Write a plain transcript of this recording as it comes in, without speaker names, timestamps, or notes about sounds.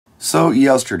So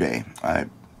yesterday, I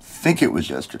think it was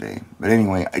yesterday, but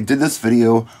anyway, I did this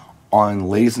video on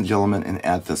ladies and gentlemen and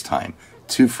at this time,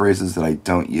 two phrases that I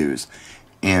don't use.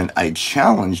 And I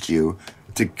challenged you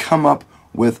to come up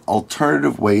with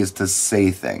alternative ways to say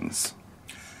things.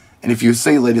 And if you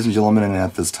say ladies and gentlemen and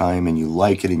at this time and you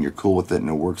like it and you're cool with it and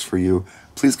it works for you,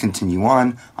 please continue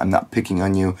on. I'm not picking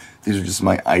on you. These are just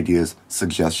my ideas,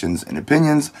 suggestions, and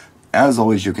opinions. As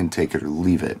always, you can take it or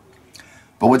leave it.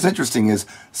 But what's interesting is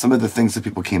some of the things that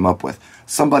people came up with.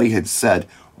 Somebody had said,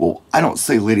 well, I don't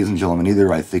say ladies and gentlemen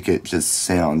either. I think it just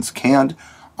sounds canned.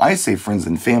 I say friends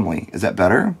and family. Is that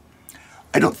better?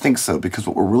 I don't think so, because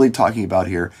what we're really talking about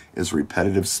here is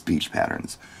repetitive speech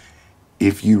patterns.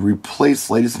 If you replace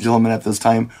ladies and gentlemen at this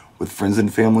time with friends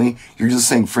and family, you're just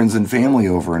saying friends and family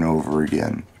over and over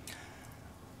again.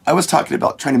 I was talking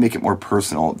about trying to make it more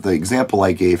personal. The example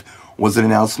I gave was an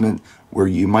announcement where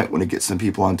you might want to get some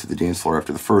people onto the dance floor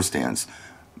after the first dance.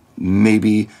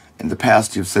 Maybe in the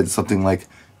past you've said something like,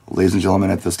 ladies and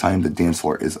gentlemen, at this time the dance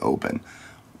floor is open.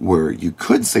 Where you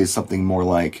could say something more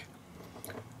like,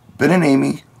 Ben and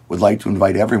Amy would like to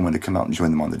invite everyone to come out and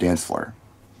join them on the dance floor.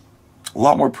 A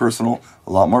lot more personal,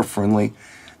 a lot more friendly,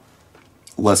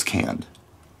 less canned.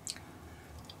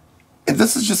 And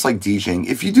this is just like DJing.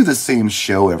 If you do the same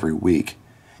show every week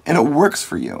and it works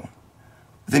for you,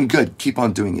 then good, keep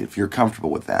on doing it if you're comfortable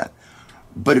with that.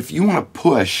 But if you want to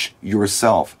push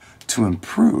yourself to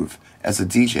improve as a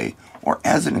DJ or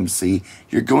as an MC,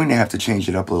 you're going to have to change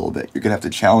it up a little bit. You're going to have to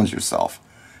challenge yourself.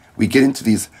 We get into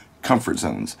these comfort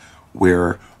zones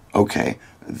where, okay,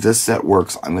 this set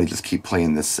works, I'm going to just keep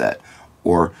playing this set.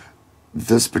 Or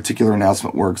this particular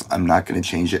announcement works, I'm not going to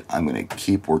change it, I'm going to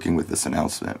keep working with this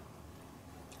announcement.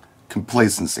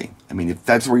 Complacency. I mean, if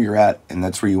that's where you're at and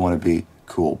that's where you want to be,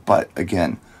 cool. But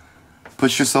again,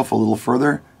 push yourself a little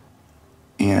further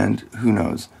and who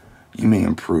knows, you may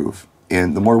improve.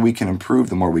 And the more we can improve,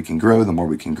 the more we can grow, the more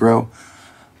we can grow,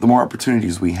 the more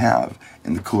opportunities we have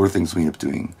and the cooler things we end up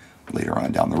doing later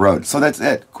on down the road. So that's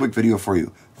it. Quick video for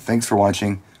you. Thanks for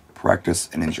watching. Practice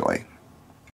and enjoy.